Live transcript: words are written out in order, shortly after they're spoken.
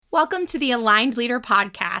Welcome to the Aligned Leader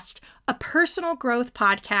Podcast, a personal growth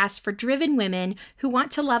podcast for driven women who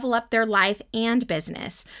want to level up their life and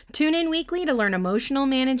business. Tune in weekly to learn emotional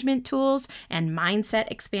management tools and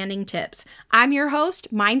mindset expanding tips. I'm your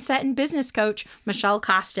host, mindset and business coach, Michelle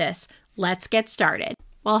Costas. Let's get started.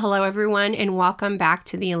 Well, hello everyone, and welcome back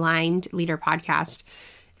to the Aligned Leader Podcast.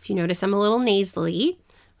 If you notice, I'm a little nasally.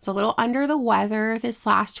 I was a little under the weather this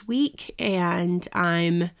last week, and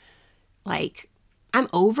I'm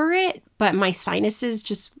over it, but my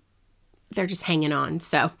sinuses they're just hanging on.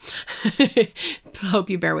 So hope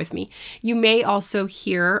you bear with me. You may also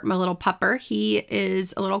hear my little pupper. He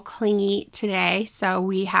is a little clingy today. So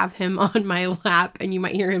we have him on my lap and you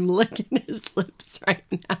might hear him licking his lips right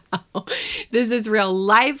now. This is real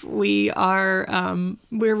life. We're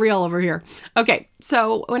real over here. Okay.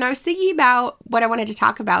 So when I was thinking about what I wanted to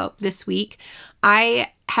talk about this week, I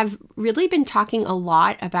have really been talking a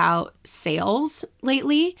lot about sales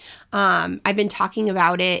lately. I've been talking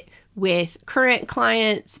about it with current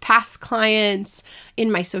clients, past clients, in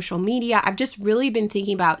my social media. I've just really been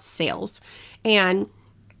thinking about sales. And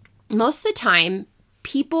most of the time,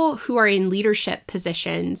 people who are in leadership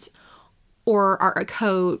positions or are a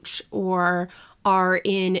coach or are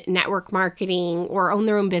in network marketing or own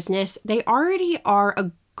their own business, they already are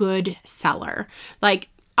a good seller.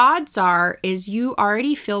 Odds are is you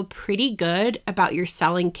already feel pretty good about your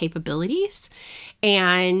selling capabilities.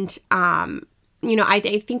 And, I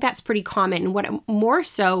think that's pretty common. And what more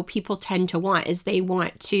so people tend to want is they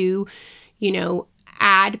want to,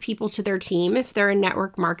 add people to their team. If they're in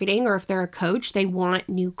network marketing or if they're a coach, they want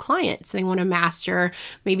new clients. They want to master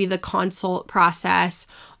maybe the consult process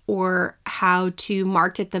or how to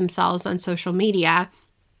market themselves on social media.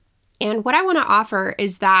 And what I want to offer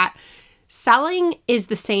is that selling is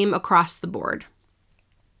the same across the board.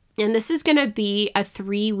 And this is going to be a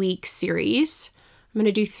 3-week series. I'm going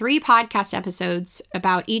to do 3 podcast episodes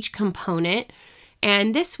about each component.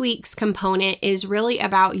 And this week's component is really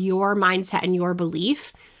about your mindset and your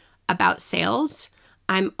belief about sales.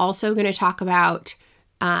 I'm also going to talk about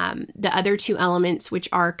the other 2 elements, which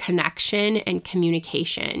are connection and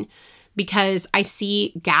communication, because I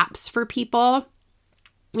see gaps for people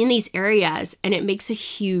in these areas, and it makes a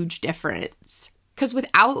huge difference. Because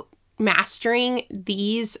without mastering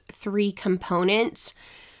these 3 components,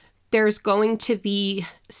 there's going to be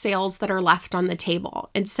sales that are left on the table.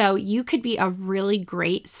 And so you could be a really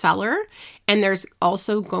great seller, and there's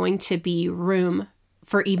also going to be room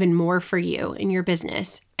for even more for you in your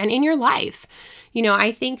business and in your life.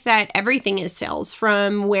 I think that everything is sales,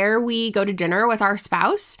 from where we go to dinner with our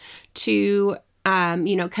spouse to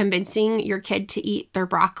convincing your kid to eat their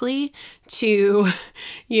broccoli, to,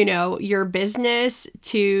 your business,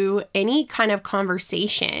 to any kind of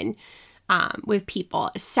conversation with people.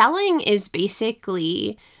 Selling is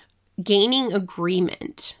basically gaining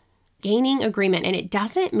agreement, and it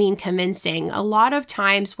doesn't mean convincing. A lot of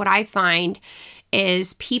times what I find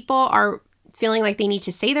is people are feeling like they need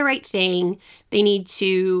to say the right thing. They need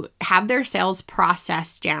to have their sales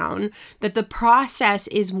process down, that the process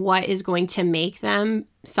is what is going to make them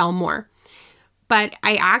sell more. But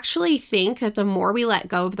I actually think that the more we let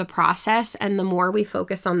go of the process and the more we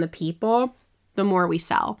focus on the people, the more we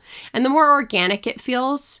sell. And the more organic it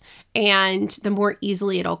feels, and the more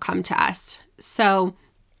easily it'll come to us. So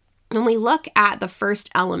when we look at the first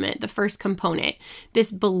element, the first component, this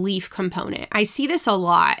belief component, I see this a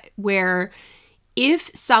lot where if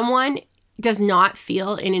someone does not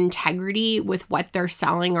feel in integrity with what they're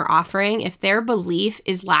selling or offering, if their belief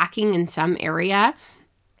is lacking in some area,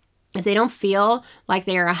 if they don't feel like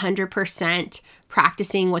they are 100%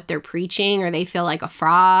 practicing what they're preaching, or they feel like a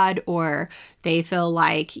fraud, or they feel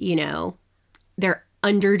like, they're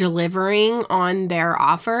under-delivering on their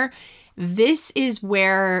offer, this is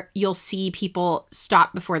where you'll see people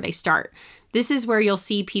stop before they start. This is where you'll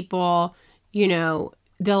see people,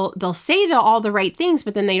 they'll say all the right things,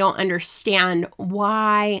 but then they don't understand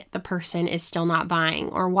why the person is still not buying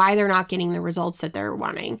or why they're not getting the results that they're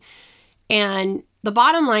wanting. And the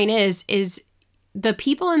bottom line is the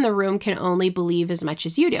people in the room can only believe as much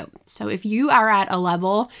as you do. So if you are at a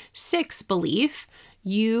level 6 belief,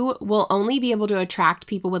 you will only be able to attract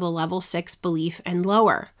people with a level 6 belief and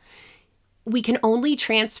lower. We can only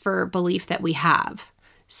transfer belief that we have.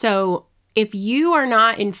 So if you are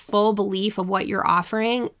not in full belief of what you're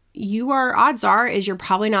offering, odds are you're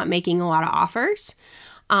probably not making a lot of offers.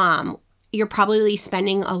 You're probably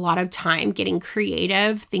spending a lot of time getting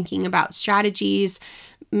creative, thinking about strategies.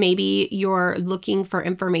 Maybe you're looking for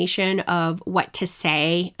information of what to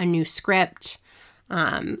say, a new script.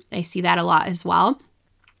 I see that a lot as well.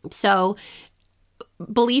 So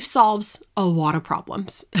belief solves a lot of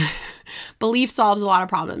problems. Belief solves a lot of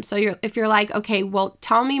problems. So if you're like, okay, well,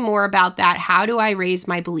 tell me more about that. How do I raise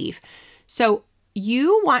my belief? So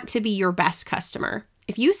you want to be your best customer.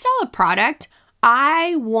 If you sell a product,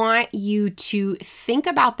 I want you to think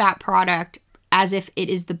about that product as if it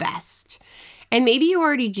is the best. And maybe you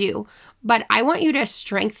already do, but I want you to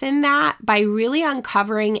strengthen that by really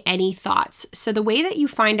uncovering any thoughts. So the way that you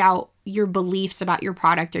find out your beliefs about your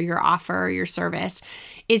product or your offer or your service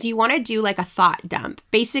is you want to do like a thought dump.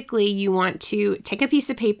 Basically, you want to take a piece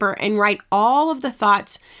of paper and write all of the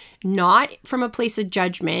thoughts, not from a place of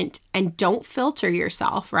judgment, and don't filter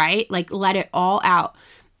yourself, right? Like let it all out.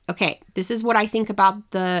 Okay, this is what I think about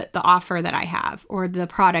the offer that I have or the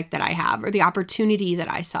product that I have or the opportunity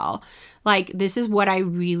that I sell. Like, this is what I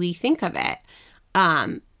really think of it.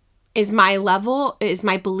 Is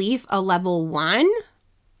my belief a level 1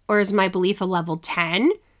 or is my belief a level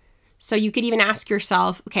 10? So you could even ask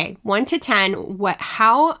yourself, okay, 1 to 10,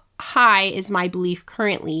 how high is my belief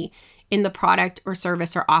currently in the product or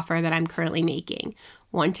service or offer that I'm currently making?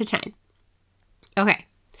 1 to 10. Okay.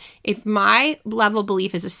 If my level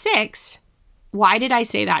belief is a 6, why did I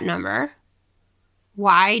say that number?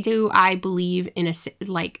 Why do I believe in a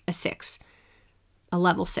 6, a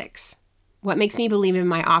level 6? What makes me believe in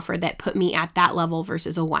my offer that put me at that level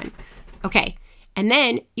versus a 1? Okay. And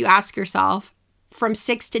then you ask yourself, from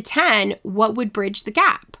 6 to 10, what would bridge the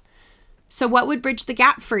gap? So what would bridge the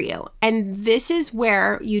gap for you? And this is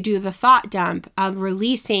where you do the thought dump of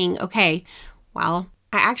releasing, okay, well,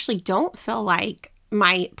 I actually don't feel like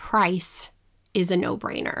my price is a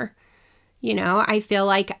no-brainer. I feel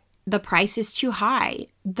like the price is too high.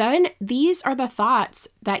 Then these are the thoughts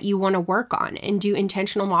that you want to work on and do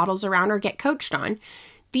intentional models around or get coached on.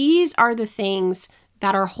 These are the things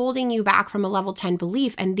that are holding you back from a level 10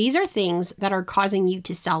 belief. And these are things that are causing you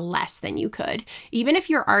to sell less than you could. Even if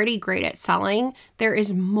you're already great at selling, there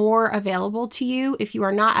is more available to you if you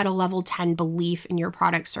are not at a level 10 belief in your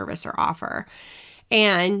product, service, or offer.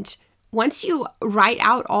 And once you write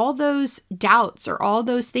out all those doubts or all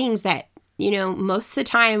those things that, most of the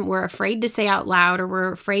time we're afraid to say out loud or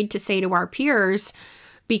we're afraid to say to our peers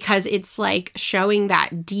because it's like showing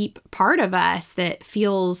that deep part of us that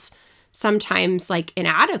feels sometimes like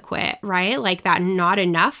inadequate, right? Like that not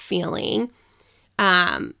enough feeling.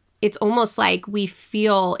 It's almost like we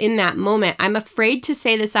feel in that moment, I'm afraid to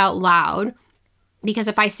say this out loud because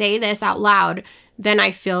if I say this out loud, then I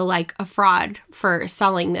feel like a fraud for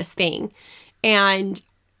selling this thing. And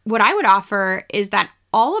what I would offer is that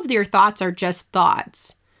all of your thoughts are just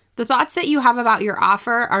thoughts. The thoughts that you have about your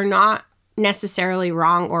offer are not necessarily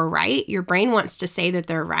wrong or right. Your brain wants to say that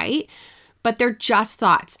they're right, but they're just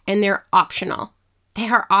thoughts and they're optional. They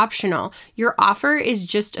are optional. Your offer is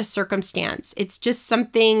just a circumstance. It's just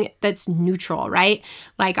something that's neutral, right?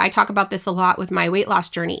 Like I talk about this a lot with my weight loss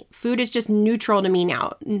journey. Food is just neutral to me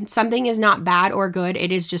now. Something is not bad or good.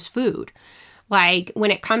 It is just food. Like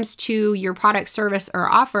when it comes to your product, service, or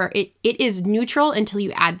offer, it is neutral until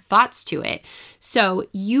you add thoughts to it. So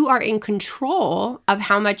you are in control of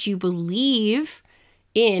how much you believe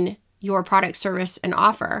in your product, service, and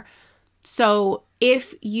offer. So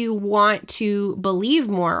if you want to believe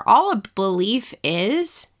more, all a belief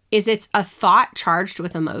is it's a thought charged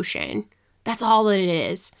with emotion. That's all that it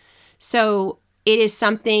is. So it is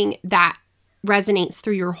something that resonates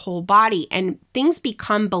through your whole body, and things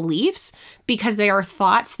become beliefs because they are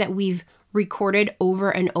thoughts that we've recorded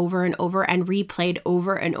over and over and over and replayed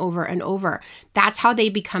over and over and over. That's how they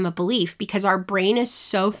become a belief because our brain is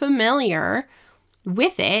so familiar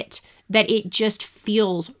with it that it just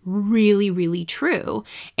feels really, really true.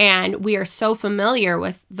 And we are so familiar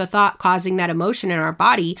with the thought causing that emotion in our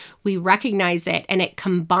body, we recognize it and it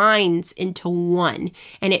combines into one.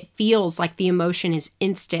 And it feels like the emotion is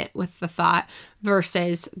instant with the thought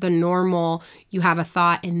versus the normal, you have a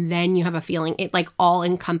thought and then you have a feeling. It like all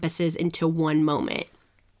encompasses into one moment.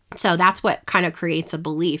 So that's what kind of creates a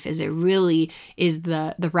belief, is it really is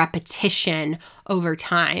the repetition over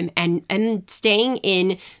time and staying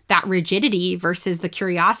in that rigidity versus the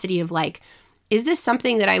curiosity of like, is this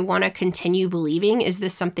something that I want to continue believing? Is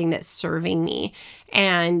this something that's serving me?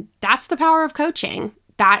 And that's the power of coaching.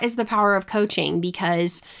 That is the power of coaching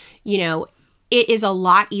because, it is a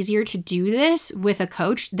lot easier to do this with a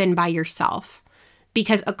coach than by yourself.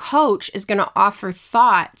 Because a coach is going to offer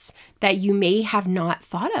thoughts that you may have not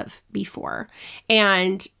thought of before.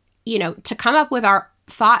 And, to come up with our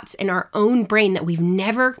thoughts in our own brain that we've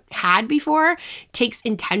never had before takes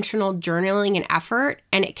intentional journaling and effort,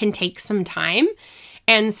 and it can take some time.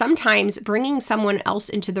 And sometimes bringing someone else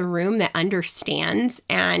into the room that understands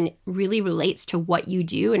and really relates to what you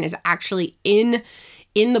do and is actually in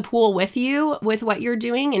the pool with you with what you're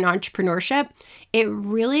doing in entrepreneurship, it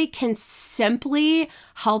really can simply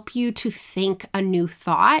help you to think a new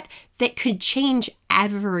thought that could change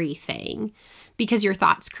everything. Because your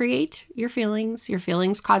thoughts create your feelings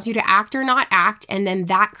cause you to act or not act, and then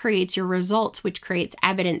that creates your results, which creates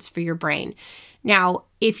evidence for your brain. Now,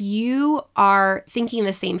 if you are thinking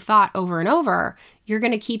the same thought over and over, you're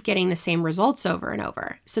going to keep getting the same results over and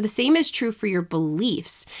over. So the same is true for your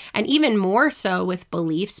beliefs, and even more so with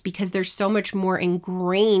beliefs because there's so much more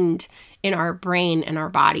ingrained in our brain and our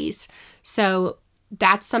bodies. So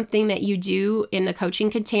that's something that you do in the coaching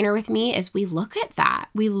container with me is we look at that.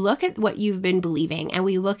 We look at what you've been believing and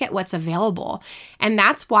we look at what's available. And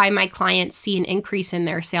that's why my clients see an increase in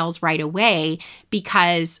their sales right away,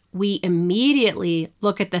 because we immediately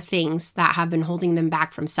look at the things that have been holding them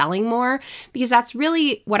back from selling more, because that's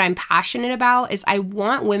really what I'm passionate about. Is I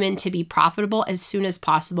want women to be profitable as soon as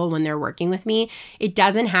possible when they're working with me. It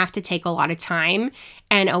doesn't have to take a lot of time,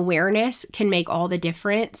 and awareness can make all the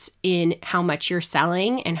difference in how much you're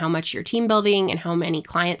selling and how much you're team building and how many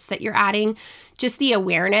clients that you're adding. Just the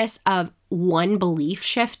awareness of one belief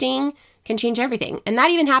shifting can change everything. And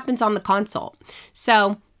that even happens on the consult.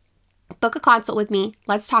 So book a consult with me.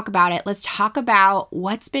 Let's talk about it. Let's talk about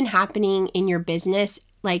what's been happening in your business,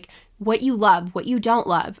 like what you love, what you don't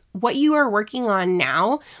love, what you are working on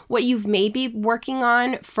now, what you've maybe working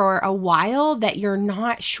on for a while that you're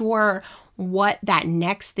not sure what that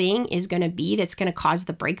next thing is going to be that's going to cause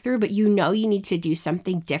the breakthrough, but you know you need to do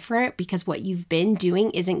something different because what you've been doing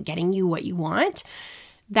isn't getting you what you want.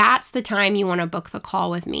 That's the time you want to book the call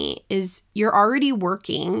with me. Is you're already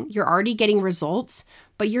working, you're already getting results,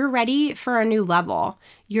 but you're ready for a new level.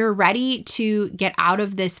 You're ready to get out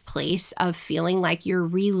of this place of feeling like you're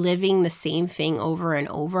reliving the same thing over and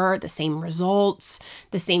over, the same results,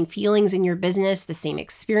 the same feelings in your business, the same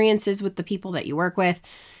experiences with the people that you work with.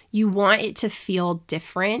 You want it to feel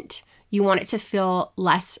different. You want it to feel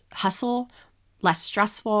less hustle, less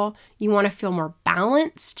stressful. You want to feel more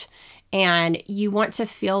balanced. And you want to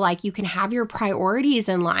feel like you can have your priorities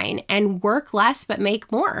in line and work less but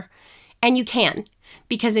make more. And you can.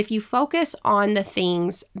 Because if you focus on the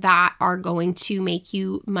things that are going to make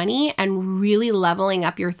you money and really leveling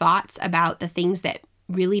up your thoughts about the things that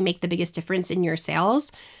really make the biggest difference in your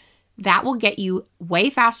sales, that will get you way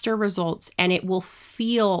faster results, and it will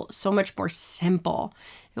feel so much more simple.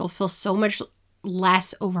 It will feel so much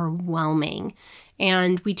less overwhelming.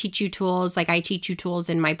 And we teach you tools, like I teach you tools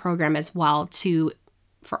in my program as well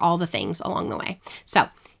for all the things along the way. So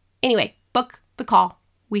anyway, book the call.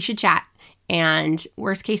 We should chat. And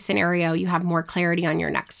worst case scenario, you have more clarity on your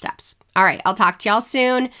next steps. All right, I'll talk to y'all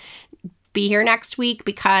soon. Be here next week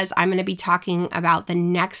because I'm going to be talking about the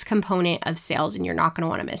next component of sales and you're not going to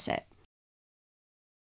want to miss it.